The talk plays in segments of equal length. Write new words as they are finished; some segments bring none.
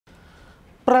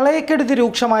പ്രളയക്കെടുതി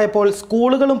രൂക്ഷമായപ്പോൾ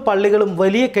സ്കൂളുകളും പള്ളികളും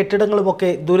വലിയ കെട്ടിടങ്ങളുമൊക്കെ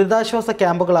ദുരിതാശ്വാസ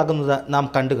ക്യാമ്പുകളാകുന്നത് നാം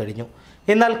കണ്ടു കഴിഞ്ഞു.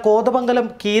 എന്നാൽ കോതമംഗലം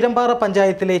കീരമ്പാറ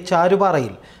പഞ്ചായത്തിലെ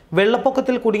ചാരുപാറയിൽ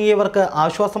വെള്ളപ്പൊക്കത്തിൽ കുടുങ്ങിയവർക്ക്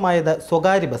ആശ്വാസമായത്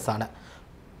സ്വകാര്യ ബസ്സാണ്.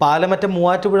 പാലമറ്റം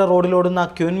മൂവാറ്റുപുഴ റോഡിലോടുന്ന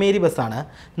ക്വീൻമേരി ബസ്സാണ്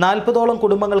 40ഓളം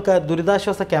കുടുംബങ്ങൾക്ക്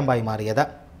ദുരിതാശ്വാസ ക്യാമ്പായി മാറിയത്.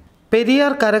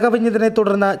 പെരിയാർ കരകവിഞ്ഞതിനെ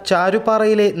തുടർന്ന്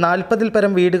ചാരുപാറയിലെ 40-ൽ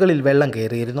പരം വീടുകളിൽ വെള്ളം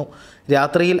കയറിയിരുന്നു.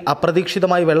 രാത്രിയിൽ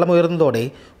അപ്രതീക്ഷിതമായി വെള്ളമുയർന്നതോടെ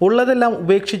ഉള്ളതെല്ലാം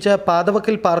ഉപേക്ഷിച്ച്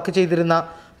പാതവക്കിൽ പാർക്ക് ചെയ്തിരുന്ന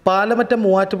പാലമറ്റം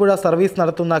മൂവാറ്റുപുഴ സർവീസ്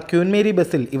നടത്തുന്ന ക്വീൻമേരി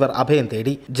ബസ്സിൽ ഇവർ അഭയം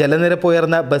തേടി. ജലനിരപ്പ്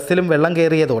ഉയർന്ന് ബസ്സിലും വെള്ളം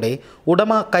കയറിയതോടെ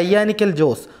ഉടമ കയ്യാനിക്കൽ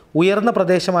ജോസ് ഉയർന്ന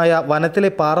പ്രദേശമായ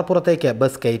വനത്തിലെ പാറപ്പുറത്തേക്ക്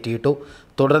ബസ് കയറ്റിയിട്ടു.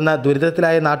 തുടർന്ന്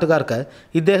ദുരിതത്തിലായ നാട്ടുകാർക്ക്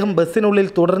ഇദ്ദേഹം ബസ്സിനുള്ളിൽ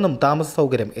തുടർന്നും താമസ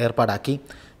സൗകര്യം ഏർപ്പാടാക്കി.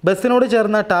 ബസ്സിനോട്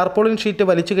ചേർന്ന ടാർപോളിൻ ഷീറ്റ്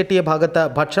വലിച്ചു കെട്ടിയ ഭാഗത്ത്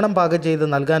ഭക്ഷണം പാകം ചെയ്ത്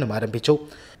നൽകാനും ആരംഭിച്ചു.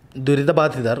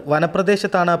 ദുരിതബാധിതർ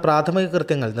വനപ്രദേശത്താണ് പ്രാഥമിക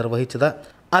കൃത്യങ്ങൾ നിർവഹിച്ചത്.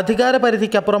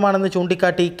 അധികാരപരിധിക്കപ്പുറമാണെന്ന്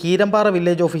ചൂണ്ടിക്കാട്ടി കീരമ്പാറ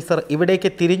വില്ലേജ് ഓഫീസർ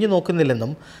ഇവിടേക്ക് തിരിഞ്ഞു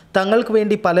നോക്കുന്നില്ലെന്നും തങ്ങൾക്ക്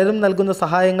വേണ്ടി പലരും നൽകുന്ന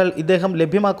സഹായങ്ങൾ ഇദ്ദേഹം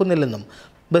ലഭ്യമാക്കുന്നില്ലെന്നും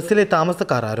ബസ്സിലെ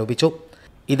താമസക്കാർ ആരോപിച്ചു.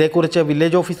 ഇതേക്കുറിച്ച്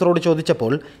വില്ലേജ് ഓഫീസറോട്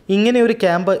ചോദിച്ചപ്പോൾ ഇങ്ങനെയൊരു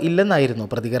ക്യാമ്പ് ഇല്ലെന്നായിരുന്നു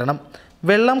പ്രതികരണം.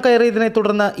 വെള്ളം കയറിയതിനെ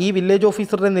തുടർന്ന് ഈ വില്ലേജ്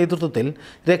ഓഫീസറുടെ നേതൃത്വത്തിൽ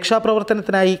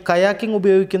രക്ഷാപ്രവർത്തനത്തിനായി കയാക്കിംഗ്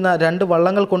ഉപയോഗിക്കുന്ന 2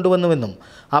 വള്ളങ്ങൾ കൊണ്ടുവന്നുവെന്നും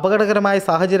അപകടകരമായ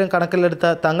സാഹചര്യം കണക്കിലെടുത്ത്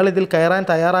തങ്ങളിതിൽ കയറാൻ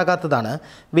തയ്യാറാകാത്തതാണ്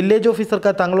വില്ലേജ്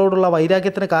ഓഫീസർക്ക് തങ്ങളോടുള്ള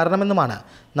വൈരാഗ്യത്തിന് കാരണമെന്നുമാണ്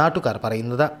നാട്ടുകാർ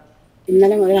പറയുന്നത്.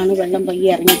 ഇന്നലെ മുതലാണ് വെള്ളം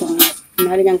പയ്യെ ഇറങ്ങി തുടങ്ങിയത്.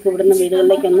 എന്നാലും ഞങ്ങൾക്ക് ഇവിടുന്ന്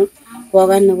വീടുകളിലേക്കൊന്നും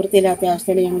പോകാൻ നിവൃത്തിയില്ലാത്ത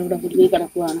അവസ്ഥയിൽ ഞങ്ങളിവിടെ കുടുങ്ങി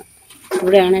കിടക്കുകയാണ്.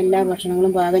 ഇവിടെയാണ് എല്ലാ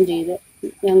ഭക്ഷണങ്ങളും പാകം ചെയ്ത്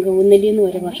ഞങ്ങൾക്ക് ഊന്നലിന്ന്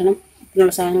വരെ ഭക്ഷണം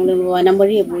ഇതിനുള്ള സാധനങ്ങൾ വനം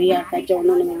വഴിയെ പോയി ആൾക്കാറ്റ്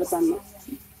ഒന്നുകൊണ്ട് നമ്മൾ തന്നു.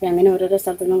 അങ്ങനെ ഓരോരോ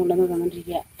സ്ഥലത്തു നിന്നും കൊണ്ടുവന്ന്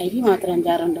തന്നിട്ടിരിക്കുക. അരി മാത്രം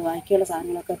 5-6 ഉണ്ട്. ബാക്കിയുള്ള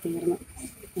സാധനങ്ങളൊക്കെ തീർന്നു.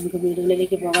 ഞങ്ങൾക്ക്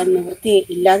വീടുകളിലേക്ക് പോകാൻ നിവൃത്തി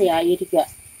ഇല്ലാതെ ആയിരിക്കുക.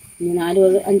 ഇനി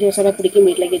 4-5 ദിവസമൊക്കെ പിടിക്കും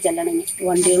വീട്ടിലേക്ക് ചെല്ലണമെങ്കിൽ.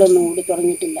 വണ്ടികളൊന്നും ഓടി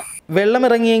തുടങ്ങിയിട്ടില്ല.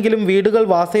 വെള്ളമിറങ്ങിയെങ്കിലും വീടുകൾ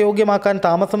വാസയോഗ്യമാക്കാൻ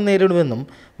താമസം നേരിടുമെന്നും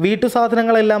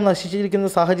വീട്ടുസാധനങ്ങളെല്ലാം നശിച്ചിരിക്കുന്ന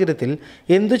സാഹചര്യത്തിൽ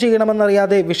എന്തു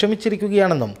ചെയ്യണമെന്നറിയാതെ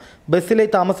വിഷമിച്ചിരിക്കുകയാണെന്നും ബസ്സിലെ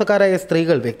താമസക്കാരായ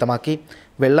സ്ത്രീകൾ വ്യക്തമാക്കി.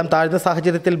 വെള്ളം താഴ്ന്ന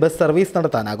സാഹചര്യത്തിൽ ബസ് സർവീസ്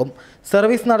നടത്താനാകും.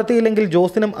 സർവീസ് നടത്തിയില്ലെങ്കിൽ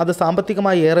ജോസിനും അത്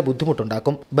സാമ്പത്തികമായി ഏറെ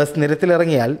ബുദ്ധിമുട്ടുണ്ടാക്കും. ബസ്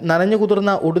നിരത്തിലിറങ്ങിയാൽ നനഞ്ഞു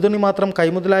കുതിർന്ന ഉടുതുണി മാത്രം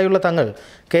കൈമുതലായുള്ള തങ്ങൾ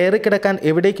കയറിക്കിടക്കാൻ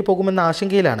എവിടേക്ക് പോകുമെന്ന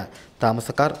ആശങ്കയിലാണ്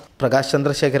താമസക്കാർ. പ്രകാശ്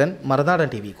ചന്ദ്രശേഖരൻ, മറുനാടൻ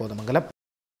TV, കോതമംഗലം.